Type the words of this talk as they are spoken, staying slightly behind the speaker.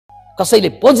कसैले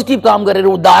पोजिटिभ काम गरेर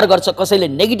उद्धार गर्छ, कसैले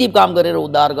नेगेटिभ काम गरेर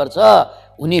उद्धार गर्छ।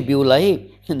 हुने बिउलाई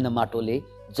माटोले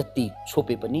जति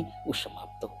छोपे पनि ऊ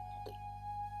समाप्त हुँदैन,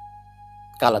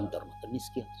 कालान्तरमा त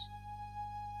निस्किहाल्छ।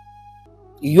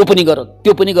 यो पनि गर,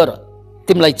 त्यो पनि गर,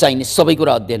 तिमीलाई चाहिने सबै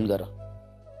कुरा अध्ययन गर।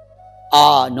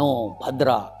 आ नो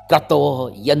भद्रा क्रतव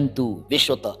यन्तु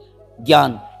विश्वत,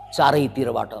 ज्ञान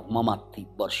चारैतिरबाट ममाथि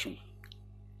वर्षौँ।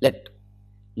 Let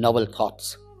noble thoughts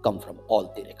come from all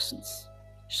directions,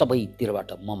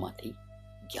 सबैतिरबाट ममाथि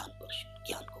ज्ञान वर्षौँ,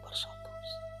 ज्ञानको वर्षा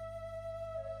होस्।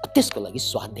 त्यसको लागि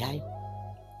स्वाध्याय,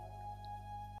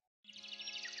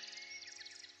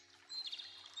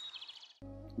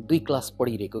 दुई क्लास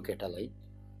पढिरहेको केटालाई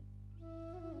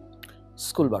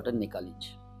स्कुलबाट निकालिन्छ।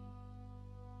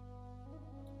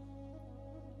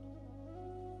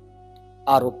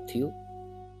 आरोप थियो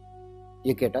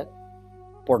यो केटा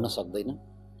पढ्न सक्दैन,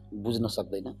 बुझ्न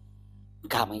सक्दैन,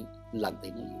 कामै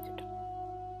लाग्दैन यो केटा।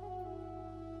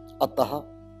 अतः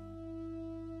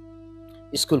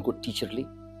स्कुलको टिचरले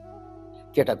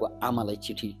केटाको आमालाई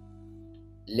चिठी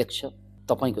लेख्छ,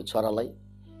 तपाईको छोरालाई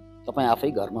तपाईँ आफै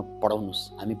घरमा पढाउनुहोस्,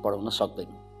 हामी पढाउन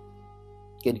सक्दैनौँ,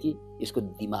 किनकि यसको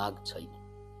दिमाग छैन,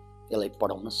 यसलाई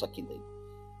पढाउन सकिँदैन।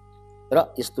 र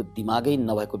यस्तो दिमागै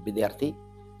नभएको विद्यार्थी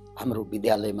हाम्रो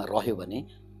विद्यालयमा रह्यो भने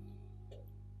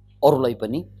अरूलाई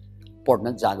पनि पढ्न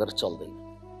जागर चल्दैन।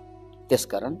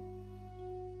 त्यसकारण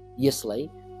यसलाई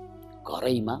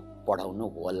घरैमा पढाउनु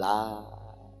होला।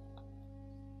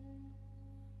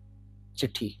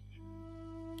 चिठी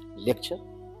लेख्छ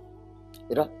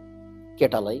र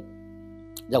केटालाई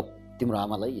जाऊ तिम्रो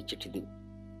आमालाई यो चिठी दिऊ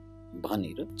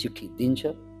भनेर चिठी दिन्छ।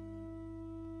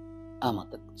 आमा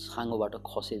त छाँगोबाट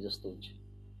खसे जस्तो हुन्छ।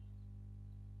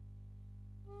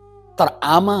 तर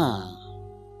आमा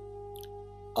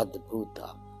अद्भुत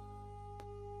आमा।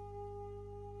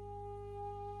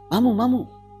 मामु मामु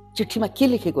चिठीमा के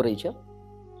लेखेको रहेछ?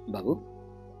 बाबु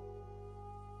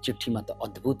चिठीमा त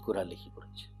अद्भुत कुरा लेखेको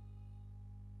रहेछ।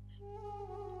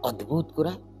 अद्भुत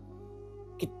कुरा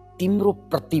कि तिम्रो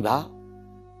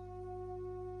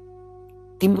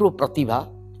प्रतिभा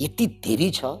यति धेरै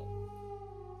छ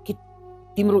कि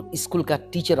तिम्रो स्कुलका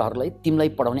टिचरहरूलाई तिमीलाई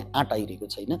पढाउने आँट आइरहेको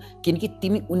छैन, किनकि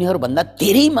तिमी उनीहरूभन्दा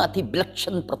धेरै माथि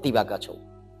विलक्षण प्रतिभाका छौ।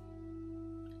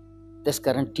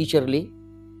 त्यसकारण टिचरले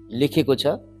लेखेको छ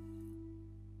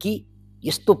कि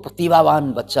यस्तो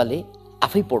प्रतिभावान बच्चाले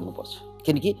आफै पढ्नुपर्छ,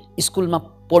 किनकि स्कुलमा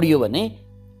पढियो भने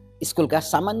स्कुलका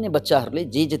सामान्य बच्चाहरूले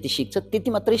जे जति सिक्छ त्यति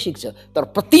मात्रै सिक्छ, तर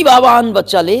प्रतिभावान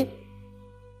बच्चाले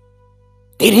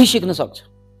धेरै सिक्न सक्छ।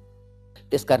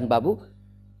 त्यसकारण बाबु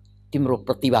तिम्रो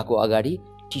प्रतिभाको अगाडि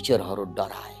टिचरहरू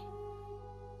डराए।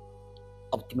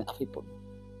 अब तिमी आफै पढ्नु,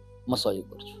 म सहयोग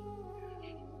गर्छु।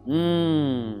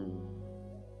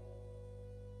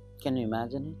 Can you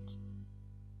imagine it?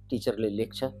 टिचरले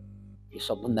लेख्छ यो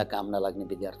सबभन्दा काम नलाग्ने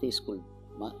विद्यार्थी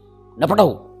स्कुलमा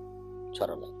नपठाऊ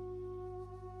छोरालाई।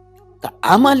 त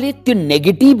आमाले त्यो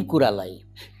नेगेटिभ कुरालाई,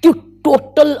 त्यो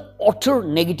टोटल अटर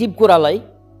नेगेटिभ कुरालाई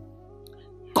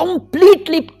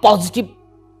कम्प्लिटली पोजिटिभ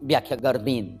व्याख्या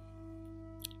गर्दिन्।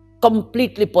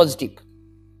 Completely positive.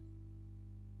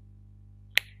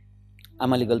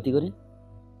 आमाले गल्ती गरिन्,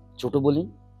 झुटो बोलिन्?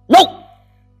 No,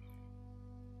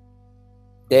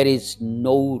 there is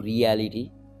no reality,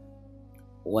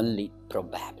 only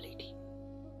probability.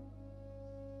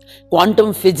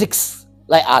 Quantum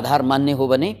फिजिक्सलाई आधार मान्ने हो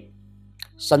भने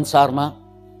संसारमा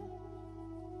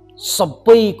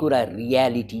सबै कुरा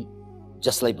रियालिटी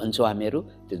जसलाई भन्छौँ हामीहरू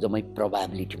त्यो जम्मै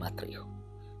प्रोबेबिलिटी मात्रै हो।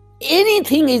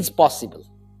 एनिथिङ इज पोसिबल,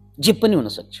 जे पनि हुन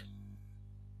सक्छ।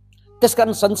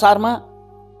 त्यसकारण संसारमा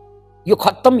यो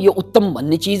खत्तम यो उत्तम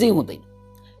भन्ने चिजै हुँदैन।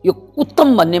 यो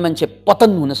उत्तम भन्ने मान्छे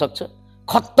पतन हुन सक्छ,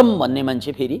 खत्तम भन्ने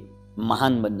मान्छे फेरि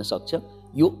महान बन्न सक्छ।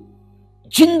 यो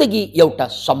जिन्दगी एउटा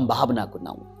सम्भावनाको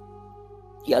नाउँ हो।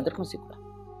 याद राख्नुहोस् यो कुरा,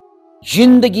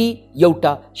 जिन्दगी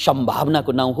एउटा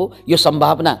सम्भावनाको नाउँ हो। यो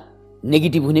सम्भावना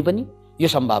नेगेटिभ हुने पनि, यो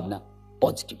सम्भावना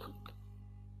पोजिटिभ हुने पनि।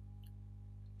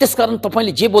 त्यसकारण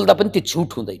तपाईले जे बोल्दा पनि त्यो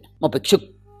झुट हुँदैन। म भिक्षुक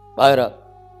भएर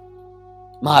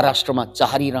महाराष्ट्रमा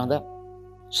चाहरिरहँदा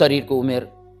शरीरको उमेर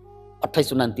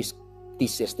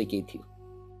 28-29-30 यस्तै केही थियो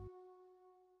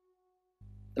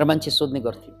र मान्छे सोध्ने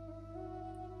गर्थ्यो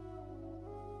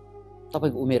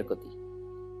तपाईको उमेर कति?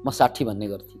 म 60 भन्ने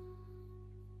गर्थेँ।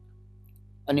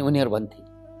 अनि उनीहरू भन्थे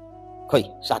खै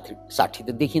 60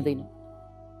 त देखिँदैन।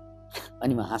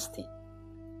 अनि म हाँस्थेँ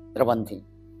र भन्थेँ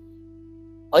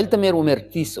अहिले त मेरो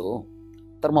उमेर 30 हो,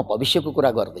 तर म भविष्यको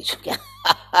कुरा गर्दैछु क्या।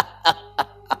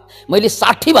 मैले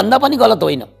 60 भन्दा पनि गलत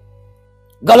होइन,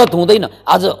 गलत हुँदैन।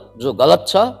 आज जो गलत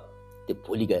छ त्यो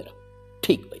भोलि गएर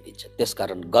ठिक भइदिन्छ।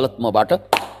 त्यसकारण गलत मबाट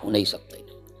हुनै सक्दैन।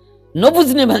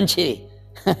 नबुझ्ने मान्छे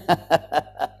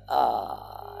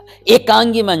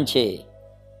एकाङ्गी मान्छे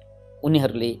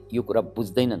उनीहरूले यो कुरा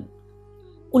बुझ्दैनन्।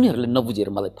 उनीहरूले नबुझेर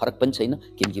मलाई फरक पनि छैन,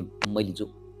 किनकि मैले जो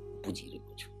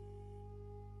बुझिरहेको छु।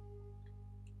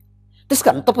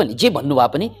 त्यसकारण तपाईँले जे भन्नुभए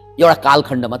पनि एउटा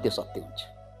कालखण्डमा त्यो सत्य हुन्छ।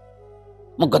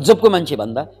 म गजबको मान्छे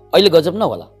भन्दा अहिले गजब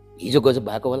नहोला, हिजो गजब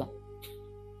भएको होला,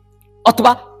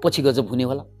 अथवा पछि गजब हुने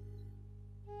होला।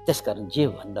 त्यसकारण जे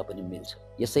भन्दा पनि मिल्छ।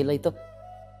 यसैलाई त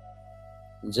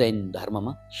जैन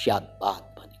धर्ममा स्यादवाद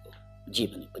भनेको। जे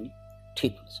भने पनि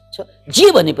ठिक हुन सक्छ,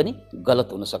 जे भने पनि गलत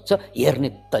हुन सक्छ। हेर्ने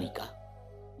तरिका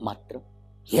मात्र,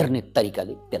 हेर्ने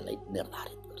तरिकाले त्यसलाई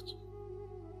निर्धारित गर्छ।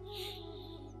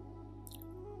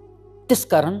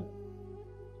 त्यसकारण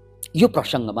यो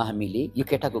प्रसङ्गमा हामीले यो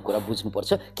केटाको कुरा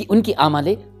बुझ्नुपर्छ कि उनकी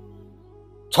आमाले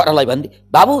छोरालाई भन्थे,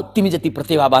 बाबु तिमी जति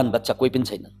प्रतिभावान बच्चा कोही पनि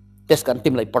छैन, त्यसकारण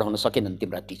तिमीलाई पढाउन सकेनन्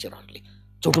तिम्रा टिचरहरूले।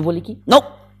 झुटो बोले कि नो?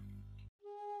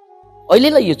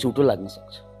 अहिलेलाई यो झुटो लाग्न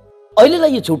सक्छ,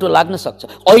 अहिलेलाई यो झुटो लाग्न सक्छ,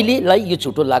 अहिलेलाई यो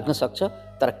झुटो लाग्न सक्छ।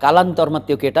 तर कालान्तरमा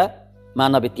त्यो केटा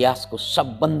मानव इतिहासको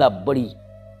सबभन्दा बढी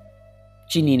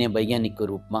चिनिने वैज्ञानिकको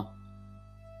रूपमा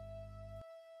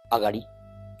अगाडि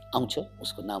आउँछ।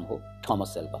 उसको नाम हो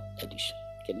थोमस एल्वा एडिसन।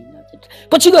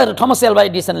 पछि गएर थोमस एल्वा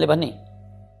एडिसनले भने,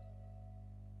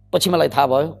 पछि मलाई थाहा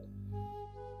भयो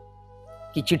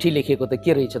कि चिठी लेखेको त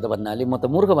के रहेछ त भन्नाले म त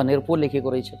मूर्ख भनेर पो लेखेको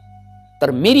रहेछ।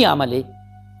 तर मेरी आमाले,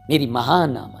 मेरी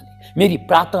महान आमाले, मेरी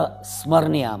प्रातः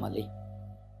स्मरणीय आमाले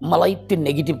मलाई त्यो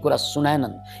नेगेटिभ कुरा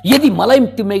सुनाएनन्। यदि मलाई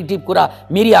त्यो नेगेटिभ कुरा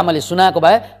मेरी आमाले सुनाएको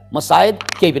भए म सायद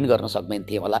केही पनि गर्न सक्दैन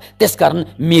थिएँ होला। त्यसकारण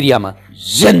मेरी आमा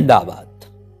जिन्दाबाद।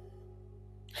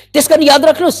 त्यसकारण याद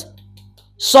राख्नुहोस्,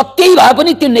 सत्य भए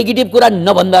पनि त्यो नेगेटिभ कुरा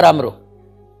नभन्दा राम्रो।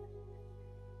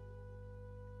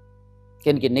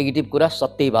 किनकि नेगेटिभ कुरा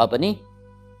सत्य भए पनि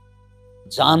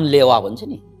जानलेवा भन्छ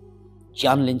नि,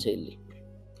 जान लिन्छ यसले।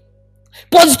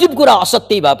 पोजिटिभ कुरा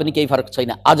असत्य भए पनि केही फरक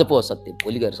छैन, आज पो असत्य,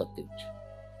 भोलि गएर सत्य हुन्छ।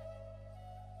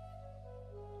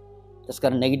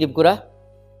 त्यसकारण नेगेटिभ कुरा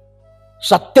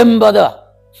सत्यम वद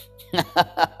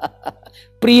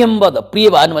प्रियम वद, प्रिय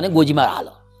भएन भने गोजीमा हाल।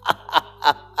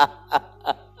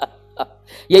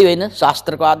 यही होइन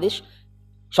शास्त्रको आदेश?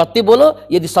 सत्य बोलो,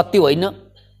 यदि सत्य होइन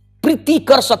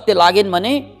प्रीतिकर सत्य लागेन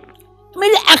भने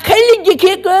मैले आँखाले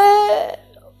देखेको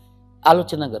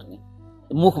आलोचना गर्ने,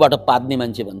 मुखबाट पाद्ने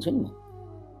मान्छे भन्छु नि म।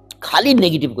 खाली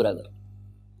नेगेटिभ कुरा गर।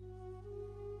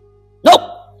 नो!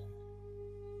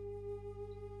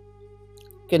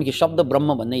 किनकि शब्द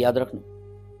ब्रह्म भन्ने याद राख्नु,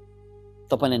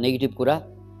 तपाईँले नेगेटिभ कुरा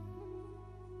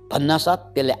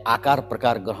भन्नासाथ त्यसले आकार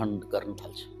प्रकार ग्रहण गर्न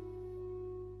थाल्छ।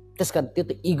 त्यसकारण त्यो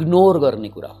त इग्नोर गर्ने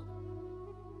कुरा हो।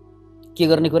 के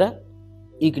गर्ने कुरा?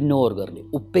 इग्नोर गर्ने,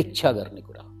 उपेक्षा गर्ने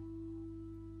कुरा हो।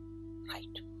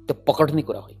 राइट? त्यो पकड्ने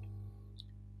कुरा होइन।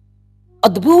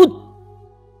 अद्भुत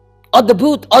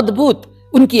अद्भुत अद्भुत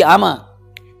उनकी आमा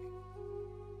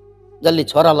जसले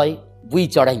छोरालाई बुई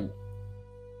चढाइन्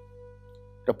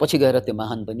र पछि गएर त्यो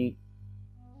महान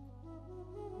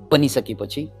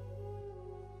बनिसकेपछि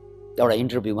एउटा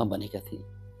इन्टरभ्यूमा भनेका थिए,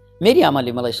 मेरी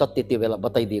आमाले मलाई सत्य त्यो बेला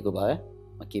बताइदिएको भए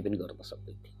म केही पनि गर्न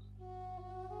सक्दैन थिएँ।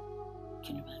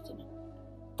 किन भएन?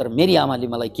 तर मेरी आमाले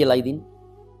मलाई के लगाइदिन्?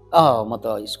 म त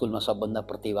स्कुलमा सबभन्दा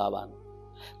प्रतिभावान।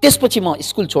 त्यसपछि म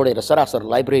स्कुल छोडेर सरासर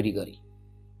लाइब्रेरी गरेँ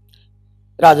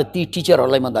र आज ती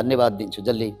टिचरहरूलाई म धन्यवाद दिन्छु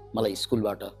जसले मलाई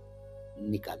स्कुलबाट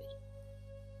निकाले।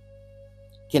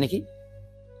 किनकि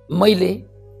मैले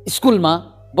स्कुलमा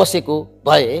बसेको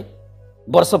भए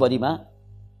वर्षभरिमा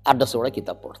 8-10 वटा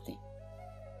किताब पढ्थेँ।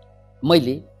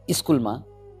 मैले स्कुलमा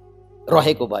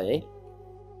रहेको भए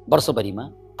वर्षभरिमा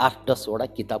 8-10 वटा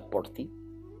किताब पढ्थेँ।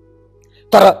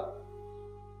 तर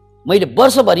मैले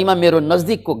वर्षभरिमा मेरो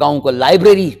नजदिकको गाउँको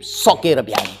लाइब्रेरी सकेर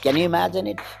भ्याएँ। Can you imagine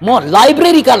it? म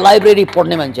लाइब्रेरीका लाइब्रेरी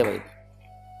पढ्ने मान्छे भएँ।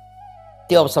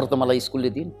 त्यो अवसर त मलाई स्कुलले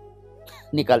दिन्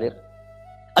निकालेर।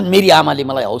 अनि मेरी आमाले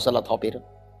मलाई हौसला थपेर।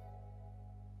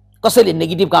 कसैले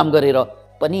नेगेटिभ काम गरेर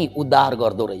पनि उद्धार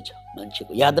गर्दो रहेछ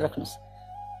मान्छेको, याद राख्नुहोस्।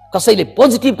 कसैले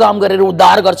पोजिटिभ काम गरेर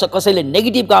उद्धार गर्छ, कसैले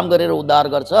नेगेटिभ काम गरेर उद्धार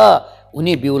गर्छ।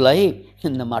 हुने बिउलाई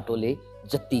माटोले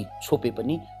जति छोपे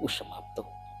पनि ऊ समाप्त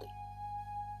हुँदैन,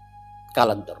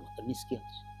 कालान्तरमा त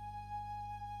निस्किहाल्छ।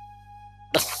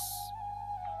 बस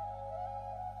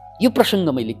यो प्रसङ्ग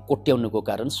मैले कोट्याउनुको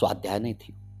कारण स्वाध्याय नै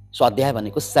थियो। स्वाध्याय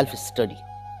भनेको सेल्फ स्टडी।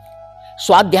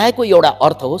 स्वाध्यायको एउटा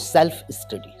अर्थ हो सेल्फ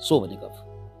स्टडी। सो भनेको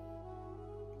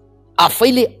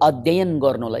आफैले अध्ययन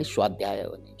गर्नलाई स्वाध्याय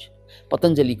भनिन्छ।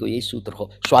 पतञ्जलिको यही सूत्र हो,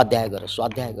 स्वाध्याय गर,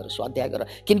 स्वाध्याय गर, स्वाध्याय गर।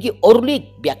 किनकि अरूले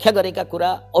व्याख्या गरेका कुरा,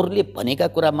 अरूले भनेका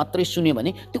कुरा मात्रै सुन्यो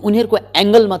भने त्यो उनीहरूको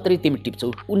एङ्गल मात्रै तिमी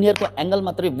टिप्छौ, उनीहरूको एङ्गल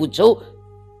मात्रै बुझ्छौ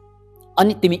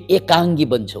अनि तिमी एकाङ्गी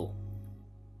बन्छौ।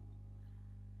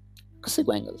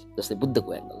 कसैको एङ्गल, जस्तै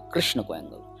बुद्धको एङ्गल, कृष्णको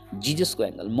एङ्गल, जिजसको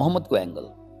एङ्गल, मोहम्मदको एङ्गल,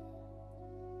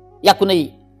 या कुनै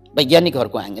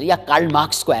वैज्ञानिकहरूको एंगल या कार्ल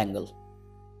मार्क्सको एंगल,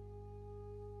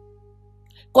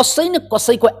 कसै न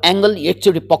कसैको एंगल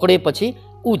एकचोटि पकडेपछि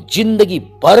ऊ जिन्दगी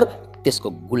भर त्यसको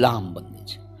गुलाम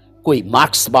बनिन्छ। कोही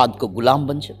मार्क्सवादको गुलाम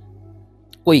बन्छ,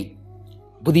 कोही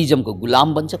बुद्धिज्मको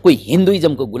गुलाम बन्छ, कोही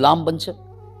हिन्दुइज्मको गुलाम बन्छ,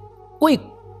 कोही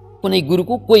कुनै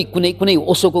गुरुको, कोही कुनै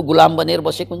ओशोको गुलाम बनेर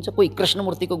बसेको हुन्छ, कोही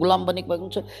कृष्णमूर्तिको गुलाम बनेको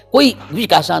हुन्छ, कोही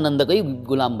विकासानन्दकै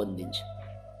गुलाम बनिदिन्छ।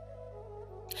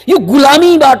 यो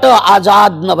गुलामीबाट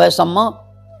आजाद नभएसम्म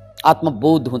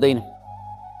आत्मबोध हुँदैन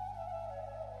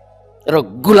र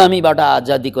गुलामीबाट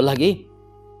आजादीको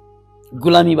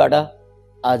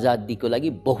लागि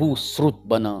बहुश्रुत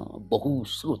बन,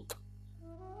 बहुश्रुत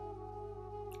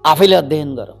आफैले अध्ययन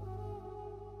गर,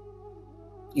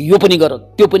 यो पनि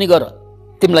गर त्यो पनि गर,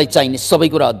 तिमीलाई चाहिने सबै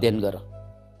कुरा अध्ययन गर।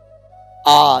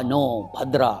 आ नो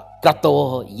भद्रा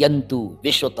क्रतव यन्तु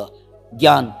विश्वत,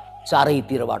 ज्ञान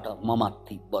चारैतिरबाट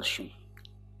ममाथि वर्षु।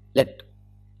 Late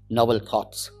noble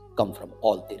thoughts come from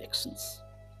all directions,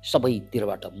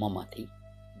 सबैतिरबाट ममाथि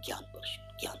ज्ञान वर्षु,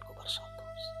 ज्ञानको वर्षात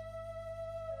होस्।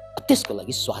 त्यसको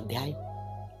लागि स्वाध्याय।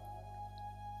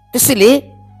 त्यसैले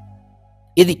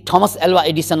यदि थमस एल्वा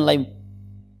एडिसनलाई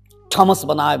थमस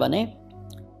बनायो भने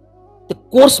त्यो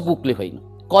कोर्स बुकले होइन,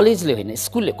 कलेजले होइन,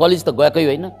 स्कुलले, कलेज त गएकै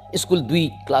होइन, स्कुल 2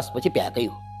 क्लास पछि प्याकै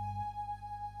हो।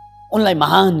 उनलाई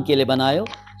महान केले बनायो?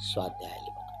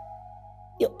 स्वाध्यायले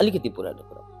बनायो। यो अलिकति पुरानो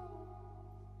कुरा।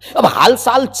 अब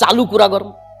हालसाल चालु कुरा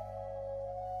गरौँ,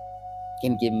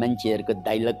 किनकि मान्छेहरूको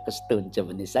डायलग कस्तो हुन्छ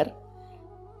भने सर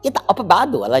यो त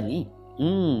अपवाद होला नि,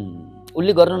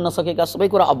 उसले गर्न नसकेका सबै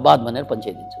कुरा अपवाद भनेर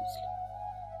पन्छाइदिन्छ उसले।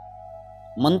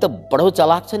 मन त बडो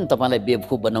चलाक छ नि तपाईलाई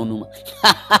बेवकूफ बनाउनुमा।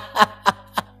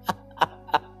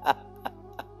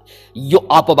 यो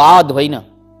अपवाद होइन,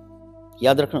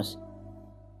 याद राख्नुहोस्।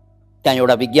 त्यहाँ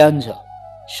एउटा विज्ञान छ,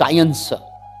 साइन्स छ,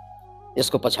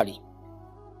 यसको पछाडि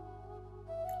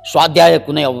स्वाध्याय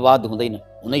कुनै अपवाद हुँदैन,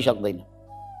 हुनै सक्दैन।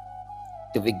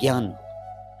 त्यो विज्ञान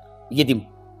यदि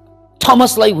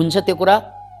थमसलाई हुन्छ त्यो कुरा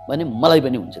भने मलाई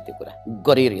पनि हुन्छ त्यो कुरा,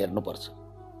 गरेर हेर्नुपर्छ।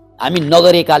 हामी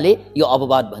नगरेकाले यो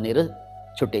अपवाद भनेर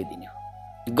छुट्याइदिने हो।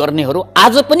 गर्नेहरू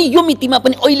आज पनि यो मितिमा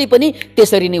पनि अहिले पनि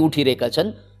त्यसरी नै उठिरहेका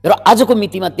छन् र आजको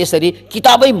मितिमा त्यसरी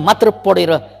किताबै मात्र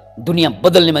पढेर दुनियाँ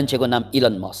बदल्ने मान्छेको नाम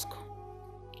इलन मस्क।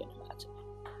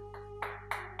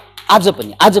 आज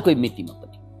पनि, आजको मितिमा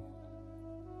पनि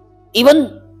इभन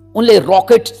उनले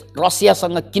रकेट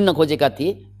रसियासँग किन्न खोजेका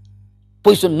थिए,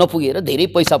 पैसा नपुगेर धेरै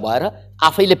पैसा भएर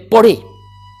आफैले पढे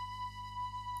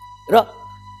र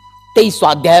त्यही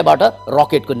स्वाध्यायबाट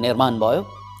रकेटको निर्माण भयो,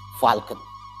 Falcon.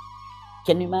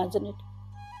 Can you imagine it?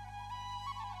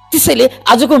 त्यसैले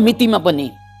आजको मितिमा पनि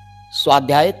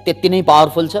स्वाध्याय त्यति नै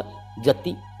पावरफुल छ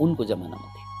जति उनको जमानामा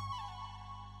थियो।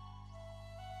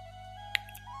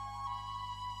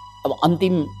 अब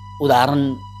अन्तिम उदाहरण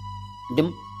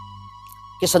दिउँ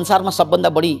कि संसारमा सबभन्दा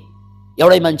बढी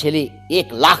एउटै मान्छेले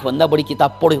 1 लाख भन्दा बढी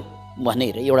किताब पढ्यो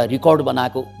भनेर एउटा रेकर्ड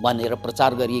बनाएको भनेर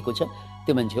प्रचार गरिएको छ।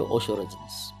 त्यो मान्छे हो ओशो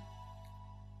रजनीश।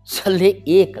 जसले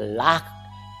 1 लाख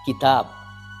किताब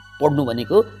पढ्नु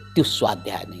भनेको त्यो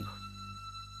स्वाध्याय नै हो।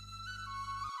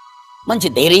 मान्छे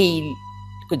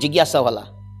धेरैको जिज्ञासा होला,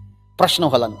 प्रश्न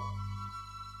होलान्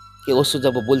कि ओशो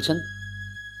जब बोल्छन्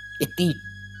यति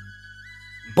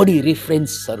बढी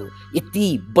रेफरेन्सहरू, यति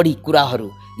बढी कुराहरू,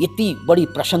 यति बढी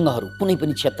प्रसङ्गहरू कुनै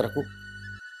पनि क्षेत्रको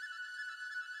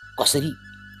कसरी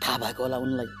थाहा भएको होला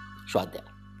उनलाई? स्वाध्याय,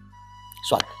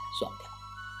 स्वाध्याय, स्वाध्याय।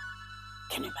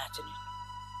 Can you imagine it?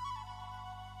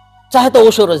 चाहे त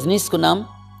ओशो रजनीशको नाम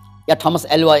या थमस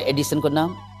एल्वा एडिसनको नाम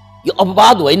यो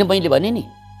अपवाद होइन मैले भने नि,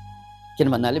 किन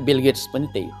भन्नाले बिल गेट्स पनि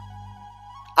त्यही हो।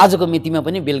 आजको मितिमा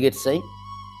पनि बिल गेट्स चाहिँ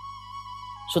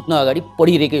सुत्न अगाडि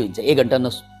पढिरहेकै हुन्छ, 1 घण्टा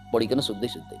नपढिकन सुत्दै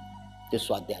सुत्दै। त्यो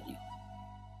स्वाध्याय नै हो।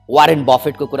 वारेन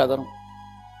बफेटको कुरा गरौँ,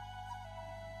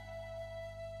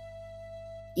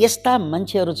 यस्ता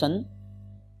मान्छेहरू छन्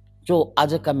जो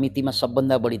आजका मितिमा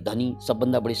सबभन्दा बढी धनी,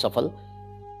 सबभन्दा बढी सफल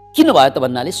किन भयो त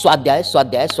भन्नाले स्वाध्याय,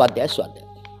 स्वाध्याय, स्वाध्याय, स्वाध्याय।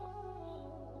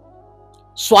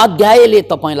 स्वाध्यायले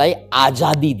तपाईलाई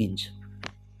आजादी दिन्छ,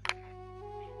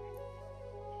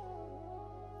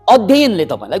 अध्ययनले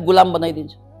तपाईलाई गुलाम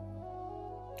बनाइदिन्छ।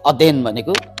 अध्ययन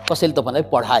भनेको कसैले तपाईलाई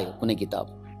पढायो कुनै किताब,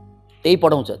 त्यही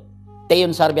पढाउँछ, त्यही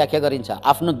अनुसार व्याख्या गरिन्छ,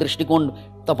 आफ्नो दृष्टिकोण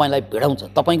तपाईलाई भिडाउँछ,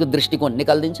 तपाईको दृष्टिकोण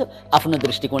निकाल्दिन्छ, आफ्नो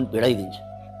दृष्टिकोण भिडाइदिन्छ।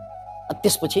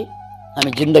 त्यसपछि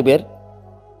हामी जिन्दगीभर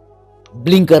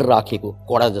ब्लिङ्कर राखेको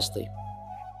कोडा जस्तै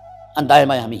अनि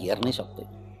दायाँमा हामी हेर्नै सक्दैन।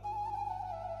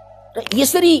 र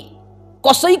यसरी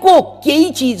कसैको केही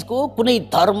चिजको,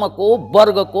 कुनै धर्मको,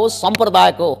 वर्गको,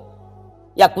 सम्प्रदायको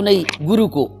या कुनै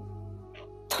गुरुको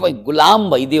तपाई गुलाम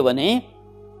भइदियो भने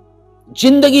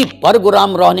जिन्दगी भर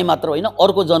गुलाम रहने मात्र होइन,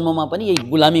 अर्को जन्ममा पनि यही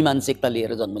गुलामी मानसिकता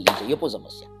लिएर जन्म लिन्छ। यो पो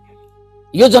समस्या।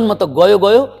 यो जन्म त गयो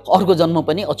गयो, अर्को जन्म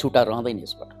पनि अछुटा रहँदैन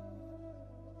यसबाट।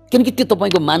 किनकि त्यो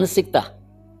तपाईँको मानसिकता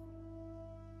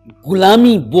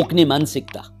गुलामी बोक्ने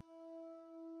मानसिकता।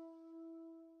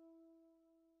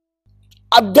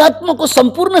 अध्यात्मको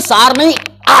सम्पूर्ण सार नै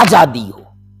आजादी हो,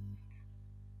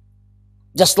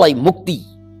 जसलाई मुक्ति,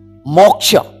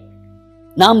 मोक्ष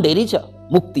नाम धेरै छ।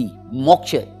 मुक्ति,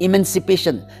 मोक्ष,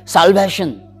 इमेन्सिपेसन,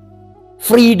 साल्भेसन,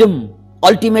 फ्रीडम,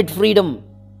 अल्टिमेट फ्रीडम,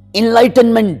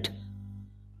 इनलाइटनमेन्ट,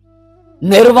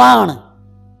 निर्वाण।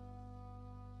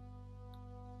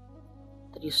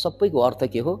 तर यो सबैको अर्थ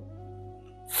के हो?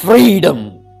 Freedom,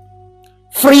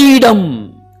 freedom,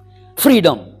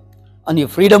 freedom. अनि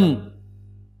फ्रीडम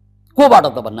कोबाट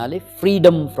त भन्नाले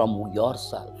फ्रीडम फ्रम योर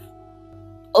सेल्फ।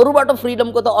 अरूबाट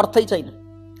फ्रीडमको त अर्थै छैन।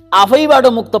 आफैबाट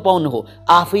मुक्त पाउनु हो।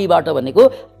 आफैबाट भनेको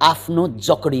आफ्नो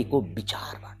जकडिएको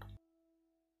विचारबाट।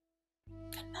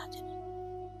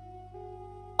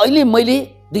 अहिले मैले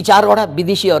 2-4वटा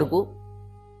विदेशीहरूको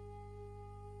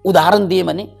उदाहरण दिएँ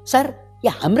भने, सर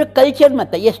या हाम्रो कल्चरमा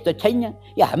त यस्तो छैन,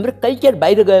 या हाम्रो कल्चर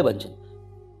बाहिर गयो भन्छन्।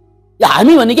 या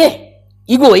हामी भनेके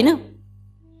इगो होइन,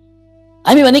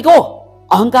 हामी भनेको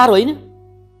अहंकार होइन।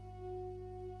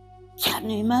 Can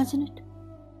you imagine it?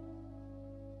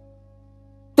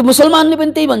 तो मुसलमानले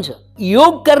पनि त्यही भन्छ,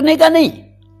 योग करने का नहीं,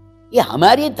 ये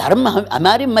हमारे धर्म,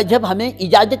 हमारे मजहब हमें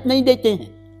इजाजत नहीं देते हैं।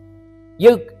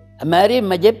 योग, हमारे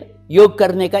मजहब योग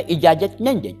करने का इजाजत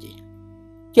नहीं देते हैं।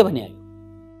 के भने आयो?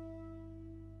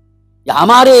 या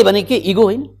हमारे भने के इगो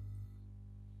होइन?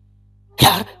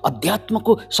 यार,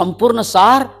 अध्यात्मको सम्पूर्ण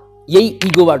सार यही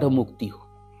इगोबाट मुक्ति हो।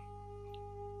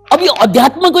 अब यो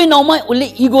अध्यात्मकै नाउँमा उसले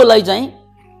इगोलाई चाहिँ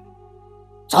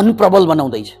झन् प्रबल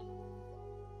बनाउँदैछ।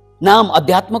 नाम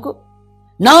अध्यात्मको,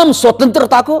 नाम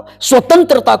स्वतन्त्रताको,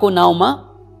 स्वतन्त्रताको नाउँमा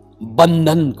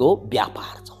बन्धनको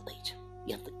व्यापार चल्दैछ।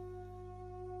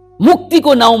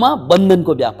 मुक्तिको नाउँमा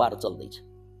बन्धनको व्यापार चल्दैछ।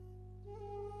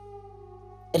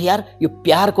 अरे यार, यो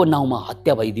प्यारको नाउँमा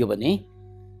हत्या भइदियो भने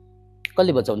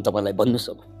कसले बचाउनु तपाईलाई? भन्नुहोस्।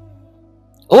 अब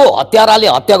हो, हत्याराले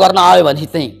हत्या गर्न आयो भने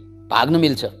चाहिँ भाग्न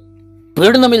मिल्छ,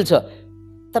 भिड्न मिल्छ।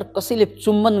 तर कसैले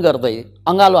चुम्बन गर्दै,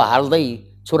 अँगालो हाल्दै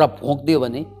छोरा भोंकिदियो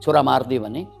भने, छोरा मारिदियो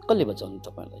भने कसले बचाउनु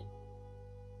तपाईलाई?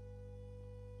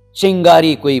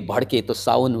 चिंगारी कोई भड़के तो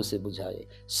सावन उसे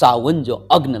बुझाए, सावन जो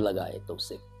अग्न लगाए तो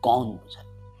उसे कौन बुझाए?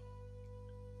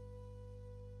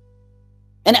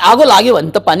 यानी आगो लाग्यो भने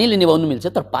त पानीले निभाउनु मिल्छ,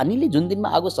 तर पानीले जुन दिनमा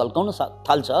आगो सल्काउन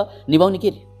थाल्छ, निभाउने के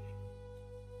रे?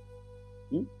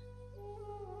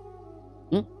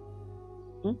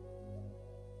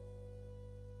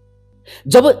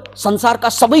 जब संसारका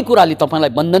सबै कुराले तपाईलाई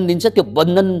बन्धन दिन्छ, त्यो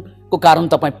बन्धनको कारण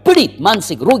तपाईँ पीडित,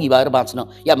 मानसिक रोगी भएर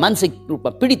बाँच्न या मानसिक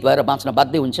रूपमा पीडित भएर बाँच्न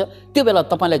बाध्य हुन्छ, त्यो बेला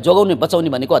तपाईलाई जोगाउने, बचाउने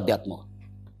भनेको अध्यात्म हो।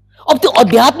 अब त्यो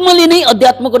अध्यात्मले नै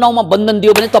अध्यात्मको नाउँमा बन्धन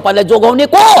दियो भने तपाईलाई जोगाउने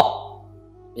को?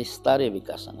 बिस्तारै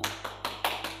विकासन।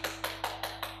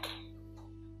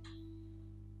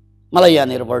 मलाई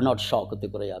यहाँनिर बर्नआउट शको त्यो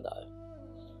कुरा याद आयो।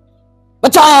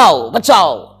 बचाओ,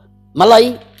 बचाओ, मलाई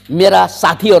मेरा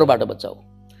साथीहरूबाट बचाओ।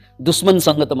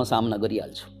 दुश्मनसँग त म सामना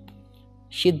गरिहाल्छु,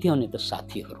 सिद्ध्याउने त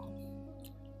साथीहरू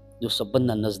जो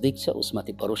सबभन्दा नजदिक छ,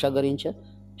 उसमाथि भरोसा गरिन्छ।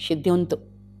 सिद्ध्याउने त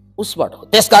उसबाट हो।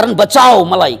 त्यसकारण बचाओ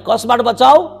मलाई। कसबाट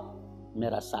बचाओ?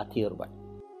 मेरा साथीहरूबाट।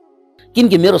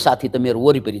 किनकि मेरो साथी त मेरो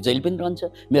वरिपरि जहिले पनि रहन्छ,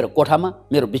 मेरो कोठामा,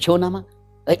 मेरो बिछौनामा।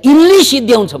 यिनले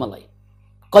सिद्ध्याउँछ मलाई।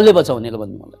 कसले बचाउने ल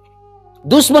भन्नु मलाई?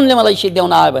 दुश्मनले मलाई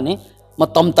सिद्ध्याउन आयो भने म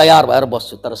तम तयार भएर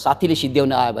बस्छु, तर साथीले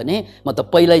सिद्ध्याउन आयो भने म त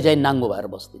पहिल्यै चाहिँ नाङ्गो भएर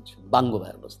बस्दिन्छु, बाङ्गो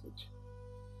भएर बस्दिन्छु।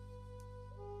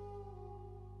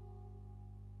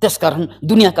 त्यसकारण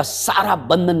दुनियाँका सारा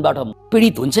बन्धनबाट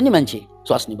पीडित हुन्छ नि मान्छे,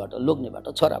 स्वास्नीबाट,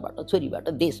 लोग्नेबाट, छोराबाट, छोरीबाट,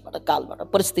 देशबाट, कालबाट,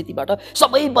 परिस्थितिबाट,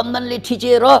 सबै बन्धनले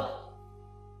ठिचेर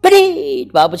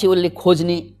पीडित भएपछि उसले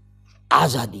खोज्ने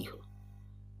आजादी हो।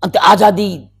 अनि त्यो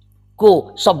आजादीको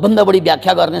सबभन्दा बढी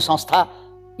व्याख्या गर्ने संस्था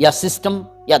या सिस्टम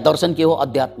या दर्शन के हो?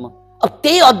 अध्यात्म। अब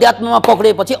त्यही अध्यात्ममा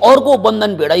पक्रेपछि अर्को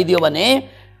बन्धन भिडाइदियो भने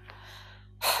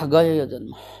गयो यो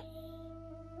जन्म।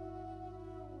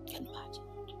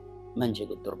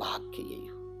 मान्छेको दुर्भाग्य यही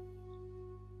हो।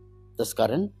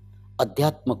 त्यसकारण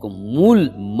अध्यात्मको मूल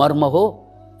मर्म हो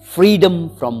फ्रीडम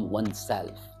फ्रम वन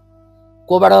सेल्फ।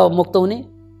 कोबाट मुक्त हुने?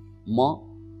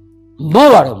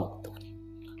 मबाट मुक्त हुने।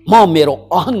 म मेरो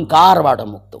अहंकारबाट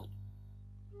मुक्त हुने।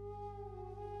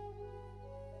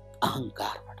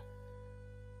 अहंकारबाट।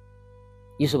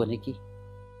 यसो भने के?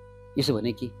 यसो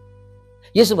भने के?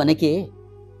 यसो भने के?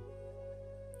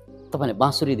 तपाईले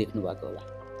बाँसुरी देख्नु भएको होला।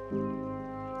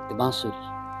 त्यो बाँसुरी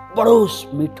बडो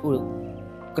मिठो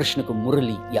कृष्णको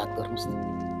मुरली याद गर्नुस् त,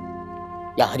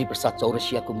 या हरिप्रसाद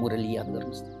चौरसियाको मुरली याद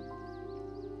गर्नुस् त।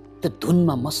 त्यो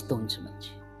धुनमा मस्त हुन्छ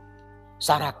मान्छे,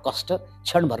 सारा कष्ट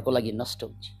क्षणभरको लागि नष्ट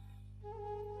हुन्छ।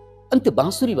 अनि त्यो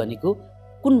बाँसुरी भनेको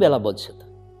कुन बेला बज्छ त?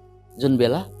 जुन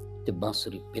बेला त्यो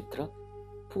बाँसुरी भित्र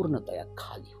पूर्णतया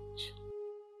खाली हुन्छ।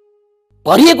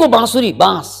 भरिएको बाँसुरी,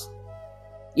 बाँस,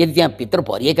 यदि त्यहाँ भित्र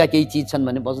भरिएका केही चिज छन्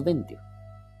भने बज्दैन त्यो।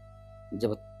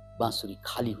 जब बाँसुरी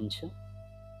खाली हुन्छ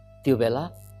त्यो बेला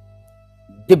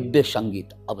दिव्य सङ्गीत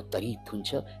अवतरित हुन्छ।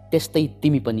 त्यस्तै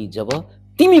तिमी पनि जब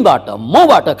तिमीबाट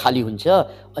मबाट खाली हुन्छ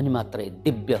अनि मात्रै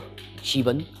दिव्य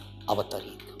जीवन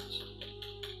अवतरित हुन्छ।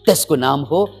 त्यसको नाम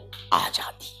हो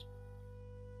आजादी।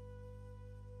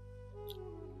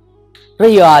 र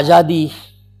यो आजादी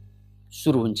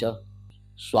सुरु हुन्छ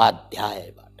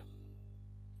स्वाध्यायबाट।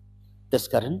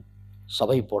 त्यसकारण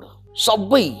सबै पढ,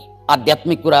 सबै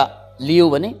आध्यात्मिक कुरा लियो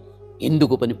भने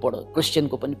हिन्दूको पनि पढ,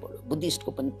 क्रिस्चियनको पनि पढ,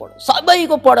 बुद्धिस्टको पनि पढ,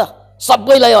 सबैको पढ,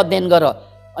 सबैलाई अध्ययन गर,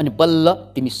 अनि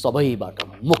बल्ल तिमी सबैबाट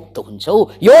मुक्त हुन्छौ।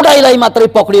 एउटैलाई मात्रै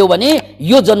पक्रियो भने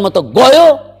यो जन्म त गयो,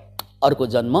 अर्को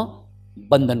जन्म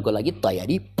बन्धनको लागि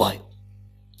तयारी भयो।